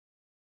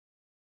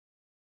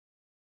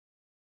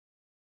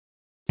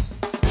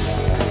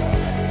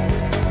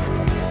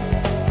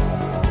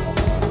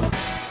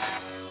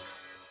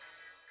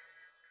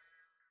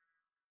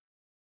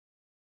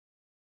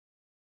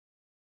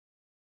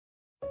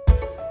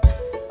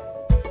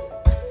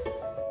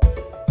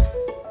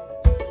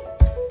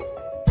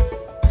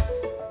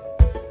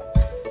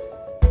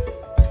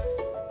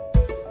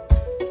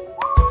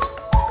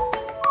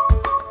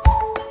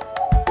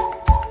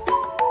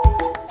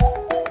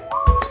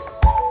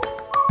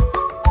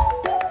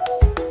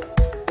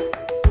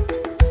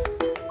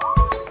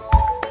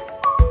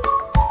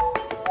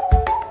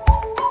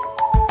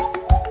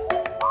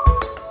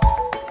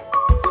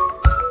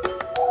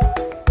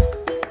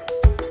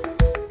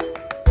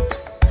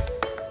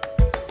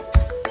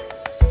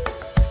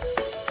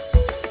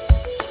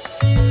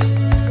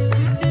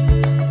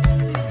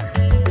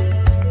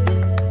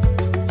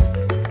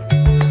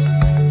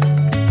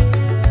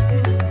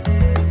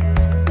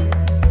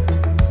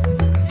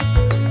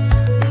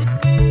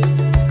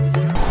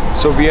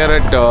So we are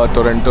at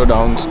Toronto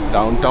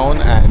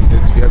downtown, and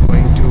we are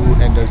going to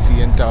enter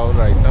CN Tower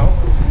right now,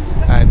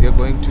 and we are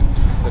going to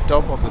the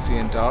top of the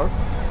CN Tower.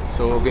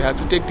 So we have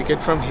to take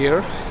ticket from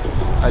here.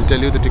 I'll tell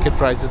you the ticket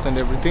prices and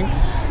everything,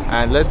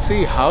 and let's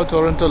see how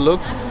Toronto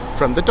looks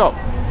from the top.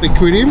 The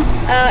aquarium?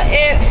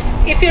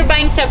 If you're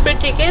buying separate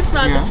tickets,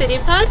 not the city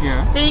pass,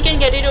 then you can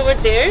get it over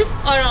there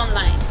or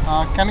online.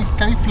 Can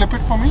you flip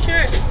it for me?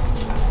 Sure.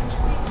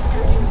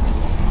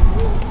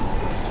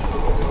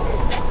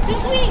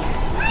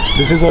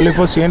 This is only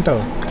for CN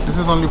Tower. This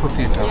is only for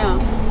CN Tower. Yeah.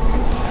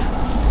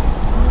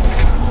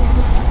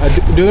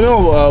 Do you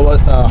know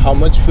how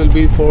much will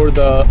be for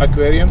the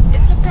aquarium?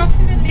 It's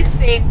approximately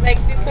same, like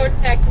before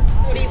tax,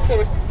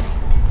 44.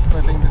 So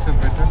I think this is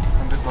better.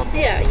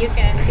 Yeah, you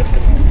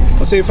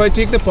can. So if I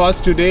take the pass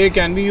today,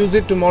 can we use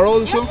it tomorrow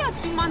also? Yeah,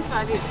 3 months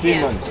valid. 3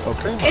 months,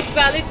 okay. It's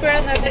valid for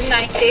another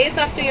 9 days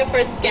after your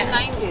first scan.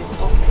 9 days.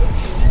 Okay.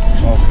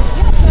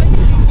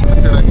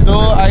 So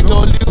I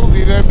told you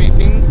we were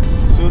meeting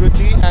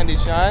Suruchi and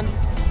Ishan.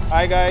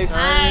 Hi guys.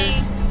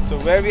 Hi. So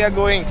where we are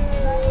going?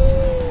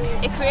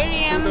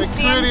 Aquarium,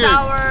 CN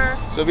Tower.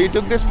 So we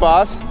took this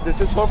pass.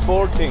 This is for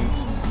 4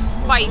 things.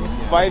 5.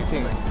 5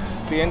 things.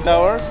 CN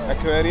Tower,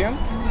 aquarium.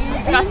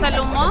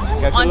 Casaluma,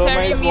 Casaluma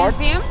Ontario is what?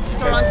 Museum,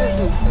 Toronto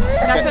Zoo.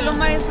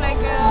 Casaluma is like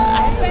a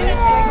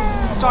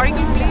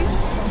historical place,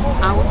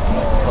 I would say.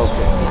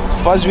 Okay.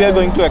 First we are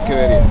going to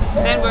aquarium.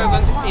 Then we're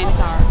going to CN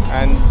Tower.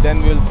 And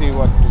then we'll see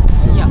what to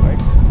do, Yeah.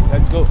 right?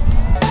 Let's go.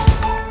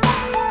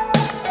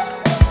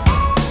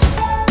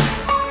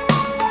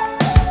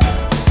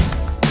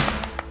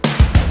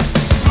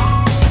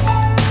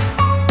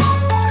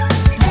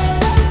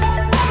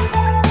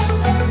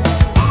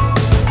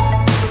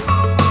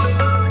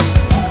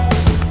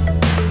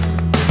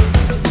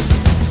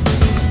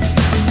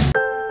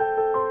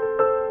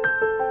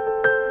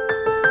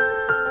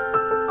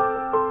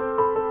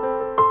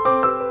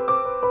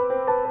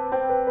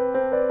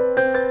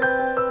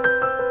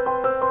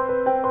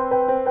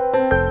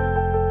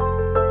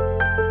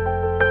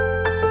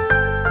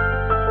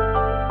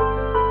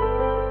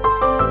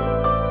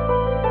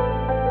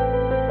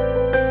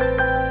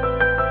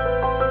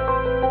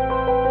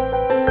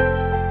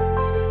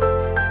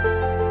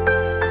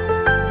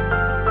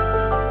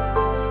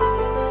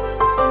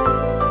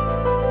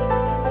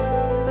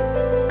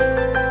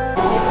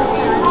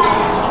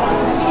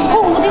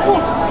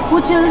 वो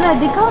चल रहा है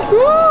देखा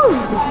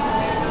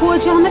वो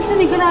अचानक से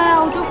निकल आया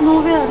out of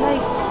nowhere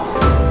like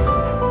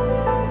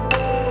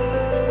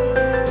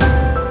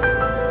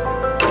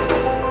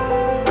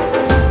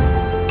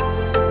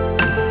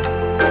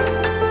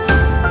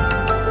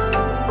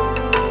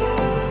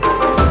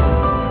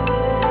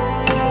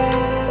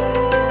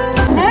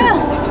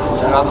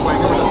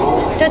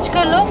touch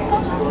कर लो उसको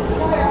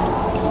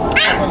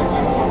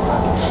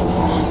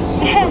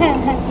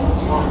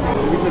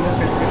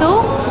So,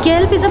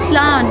 kelp is a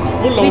plant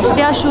which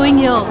they are showing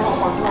here,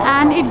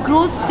 and it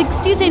grows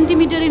 60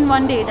 centimeter in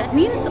 1 day. That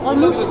means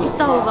almost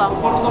इतना होगा.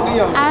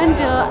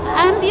 And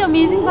the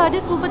amazing part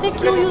is वो पता है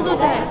क्यों use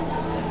होता है?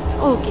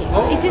 Okay,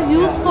 it is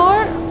used for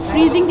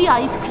freezing the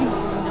ice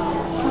creams.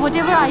 So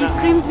whatever ice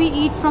creams we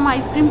eat from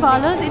ice cream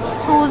parlors, it's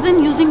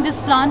frozen using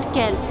this plant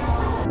kelp.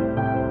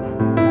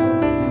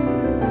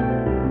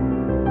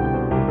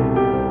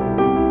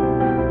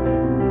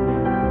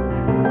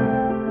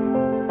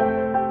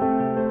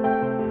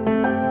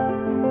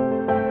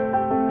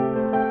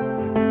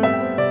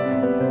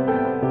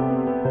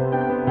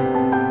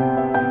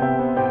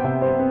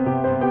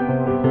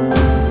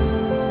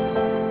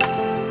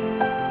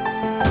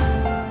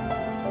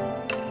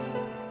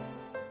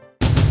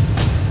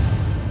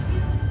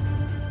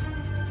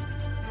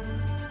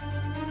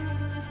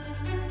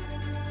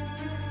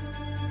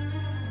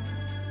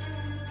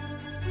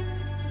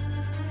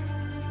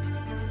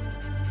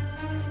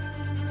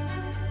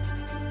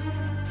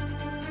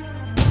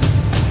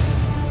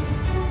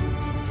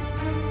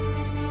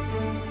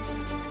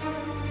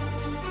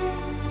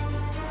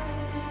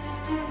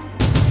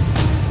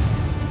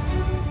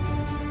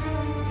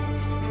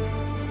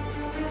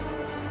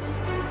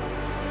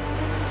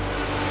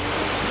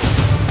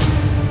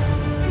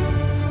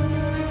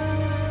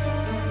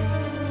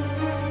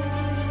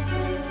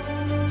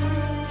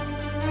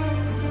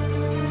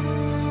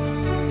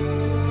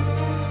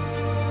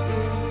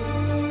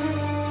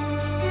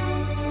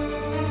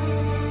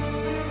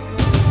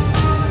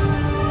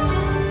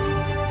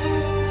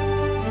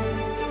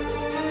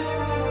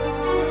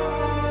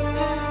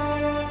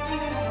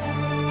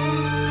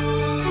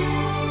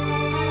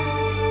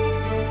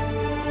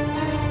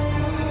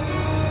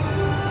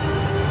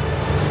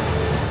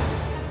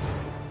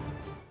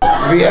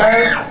 We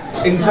are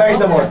inside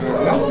the water.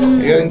 No?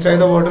 We are inside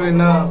the water in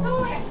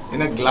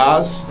a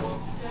glass.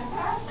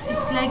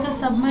 It's like a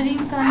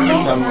submarine kind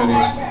of.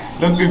 Submarine.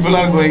 Look, people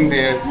are going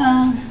there.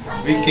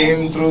 We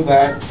came through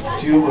that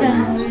tube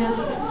only.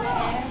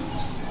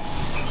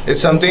 It's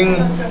something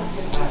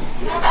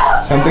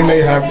that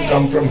you have to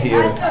come from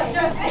here.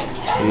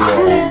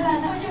 Yeah.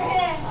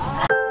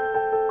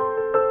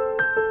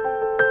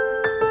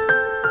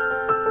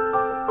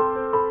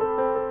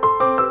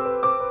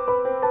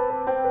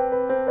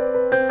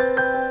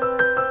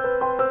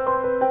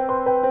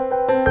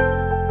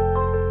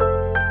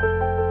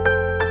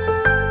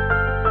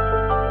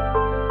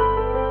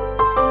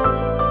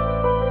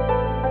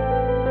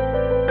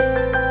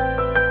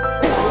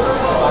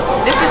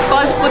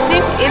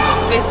 poutine, it's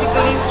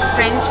basically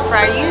French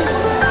fries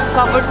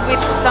covered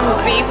with some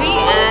gravy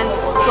and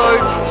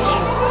curd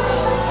cheese.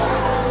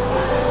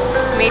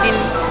 Made in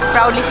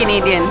proudly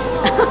Canadian.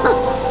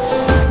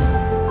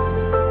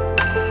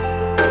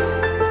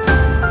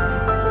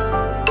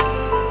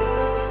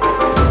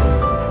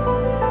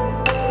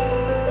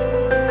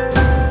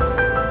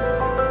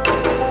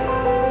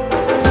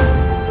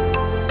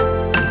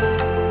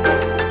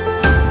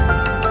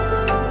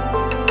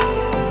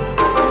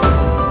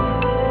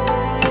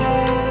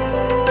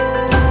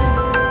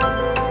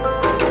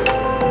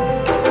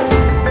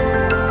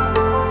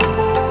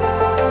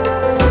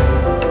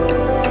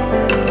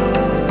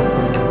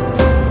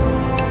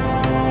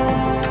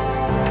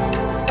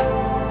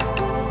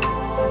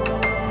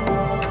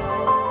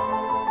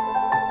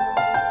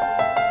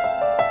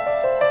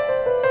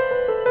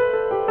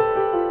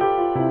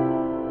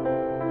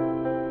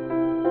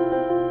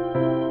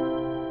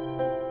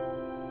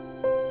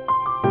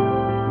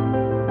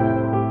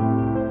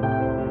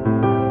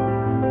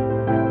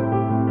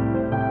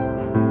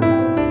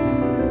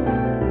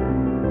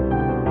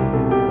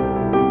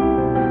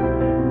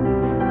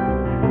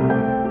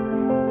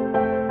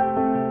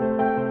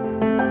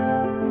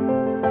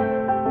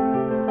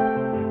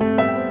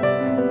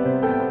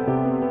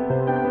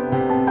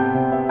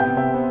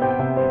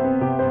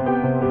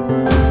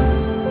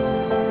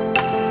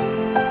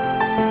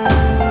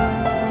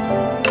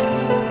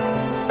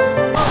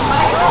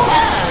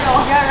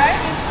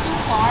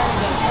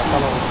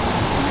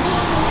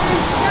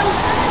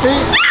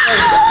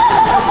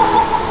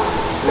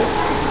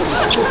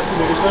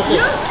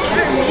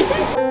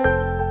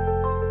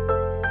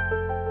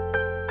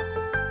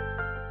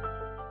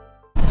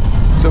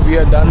 So we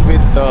are done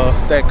with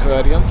the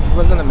aquarium. It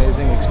was an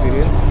amazing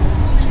experience.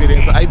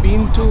 I've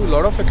been to a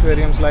lot of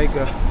aquariums like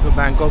the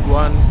Bangkok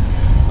one,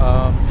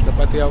 the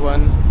Pattaya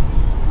one,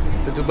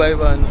 the Dubai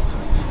one.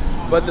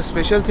 But the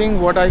special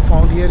thing what I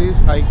found here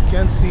is I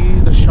can see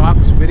the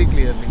sharks very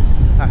clearly.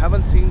 I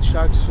haven't seen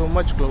sharks so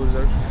much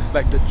closer,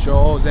 like the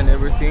jaws and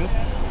everything.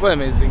 Well,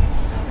 amazing.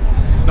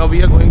 Now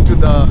we are going to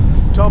the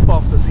top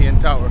of the CN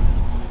Tower.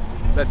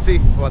 Let's see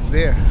what's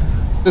there.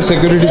 The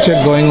security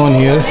check going on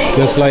here,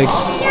 just like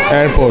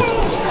airport.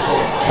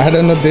 I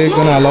don't know if they're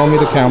gonna allow me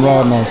the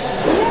camera or not.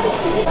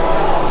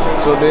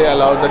 So they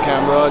allowed the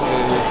camera.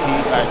 He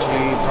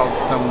actually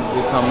talked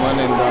with someone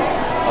in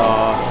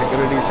the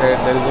security said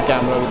there is a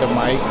camera with a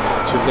mic.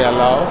 Should they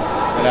allow?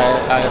 And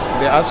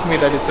they asked me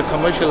that it's a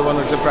commercial one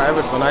or it's a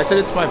private one. I said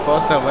it's my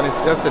personal one.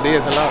 It's just a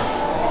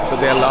DSLR. So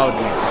they allowed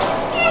me.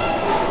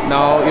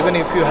 Now even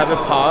if you have a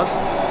pass,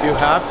 you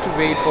have to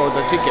wait for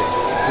the ticket.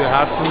 You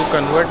have to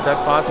convert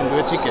that pass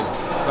into a ticket.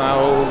 So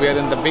now we are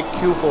in the big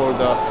queue for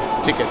the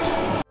ticket.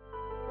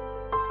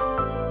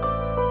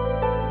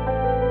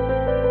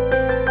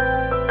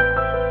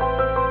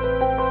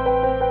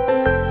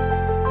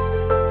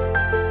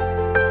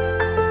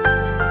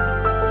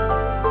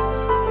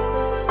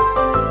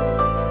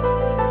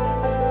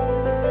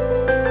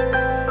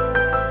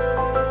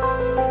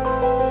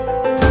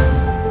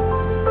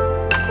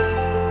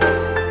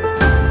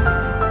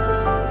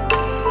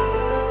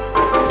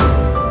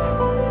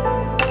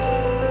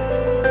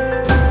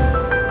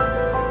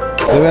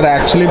 They were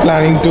actually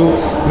planning to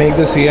make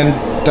the CN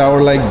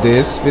Tower like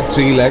this with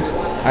 3 legs,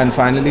 and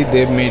finally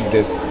they made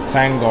this.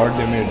 Thank God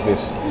they made this.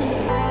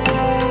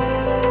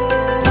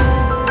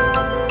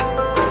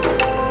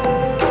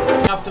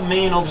 Up the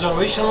main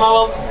observation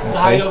level. The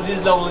height of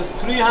this level is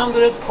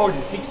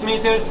 346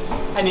 meters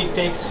and it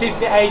takes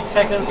 58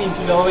 seconds into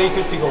the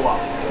elevator to go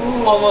up.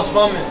 Almost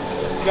 1 minute.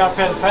 Yes, we are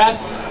pretty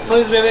fast.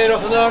 Please be aware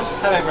of the doors.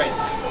 Have a great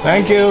time.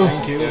 Thank you.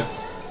 Thank you. Yeah.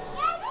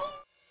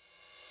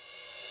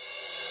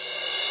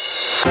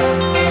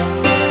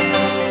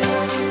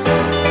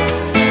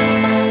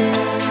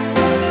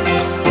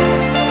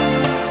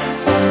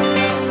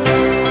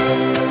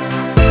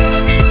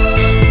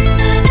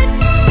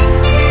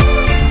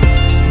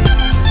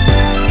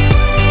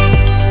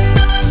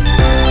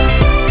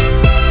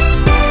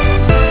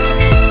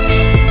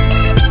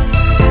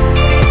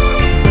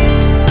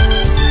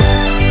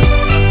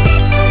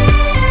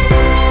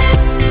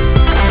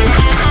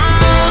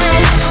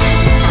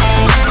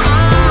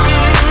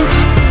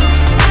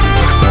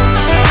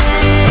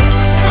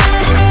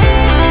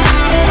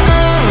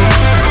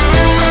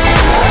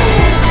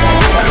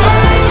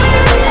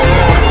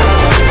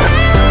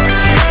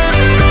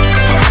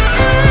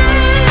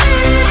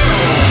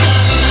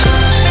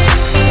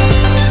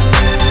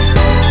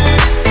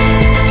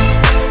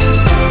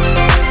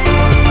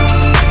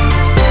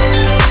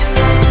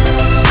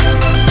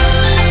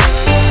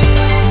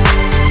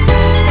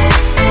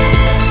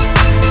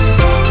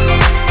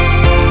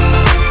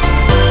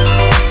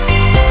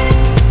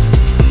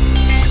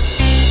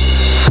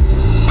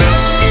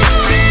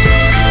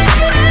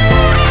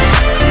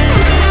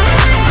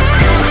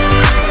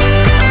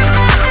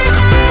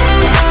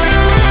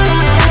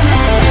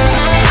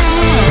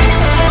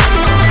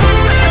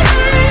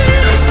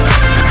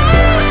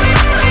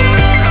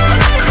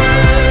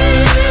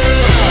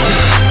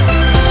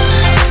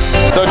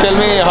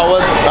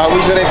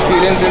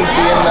 in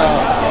CN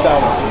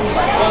Tower?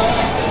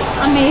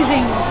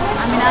 Amazing.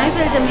 I mean, I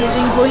felt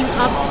amazing going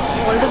up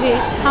all the way.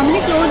 How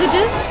many floors it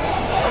is?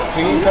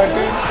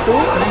 332?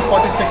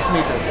 346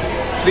 meters.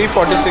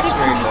 346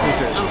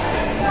 meters.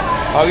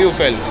 How you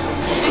felt?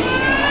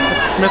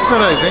 It's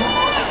mesmerizing.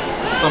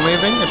 It's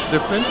amazing. It's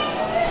different.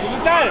 You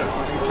look tired.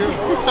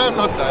 I'm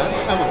not tired.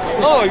 I'm okay.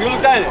 No, you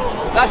look tired.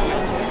 Last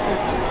minute.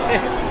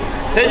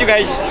 Thank you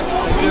guys.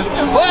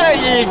 What are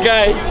you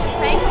guys?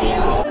 Thank you.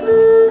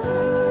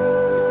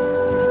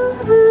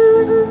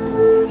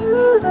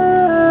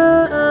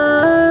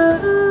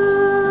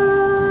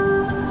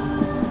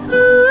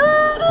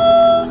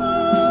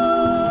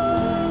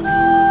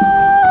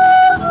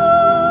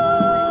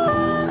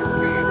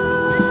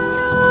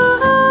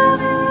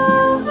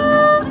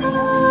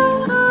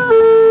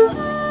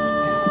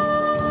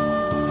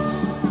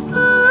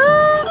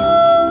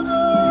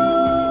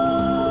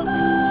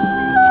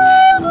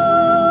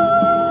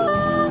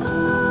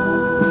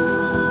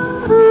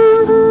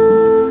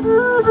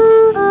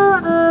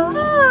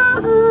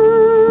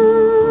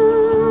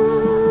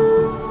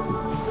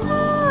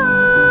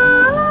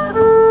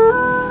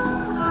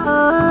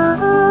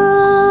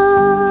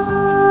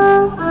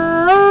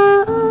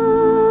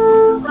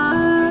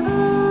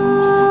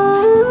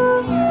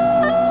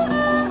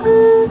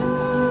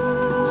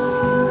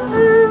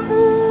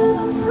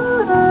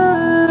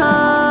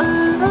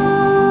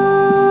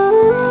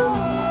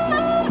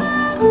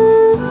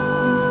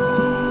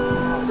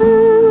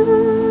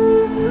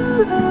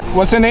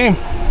 What's your name?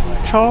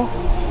 Chao,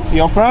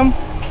 You're from?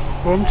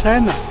 from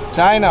China.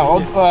 China.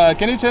 Oh,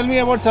 can you tell me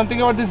about something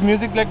about this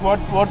music? Like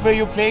what were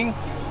you playing?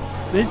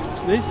 This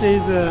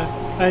is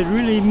I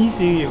really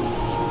missing you.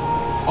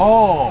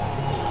 Oh.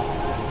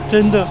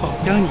 真的好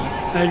想你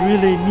I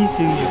really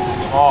missing you.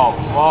 Wow,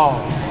 wow.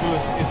 Good.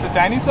 It's a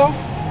Chinese song?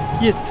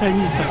 Yes,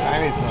 Chinese song.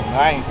 Chinese song.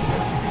 Nice.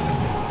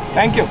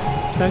 Thank you.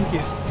 Thank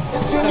you.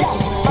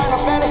 Final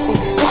fantasy,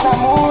 it's not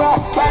Mura,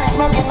 Final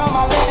smoking on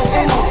my latest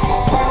enemy.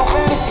 Final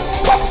fantasy,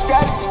 got the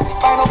strategy.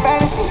 Final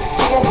fantasy,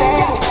 she can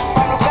stand it.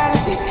 Final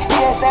fantasy, she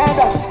can stand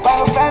up.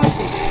 Final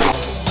fantasy.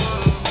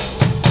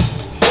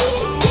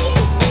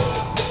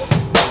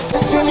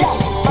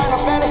 Final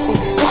fantasy,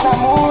 it's not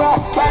Mura,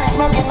 Final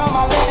smoking on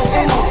my latest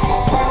enemy.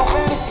 Final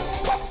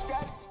fantasy, got the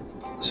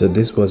strategy. So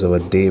this was our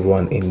day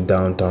 1 in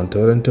downtown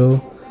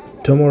Toronto.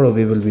 Tomorrow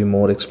we will be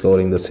more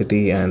exploring the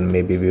city and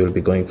maybe we will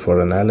be going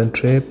for an island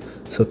trip.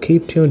 So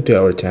keep tuned to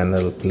our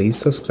channel. Please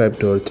subscribe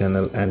to our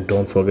channel and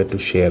don't forget to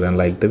share and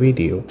like the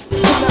video.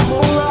 It's not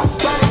Mura,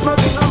 Final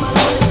smoking on my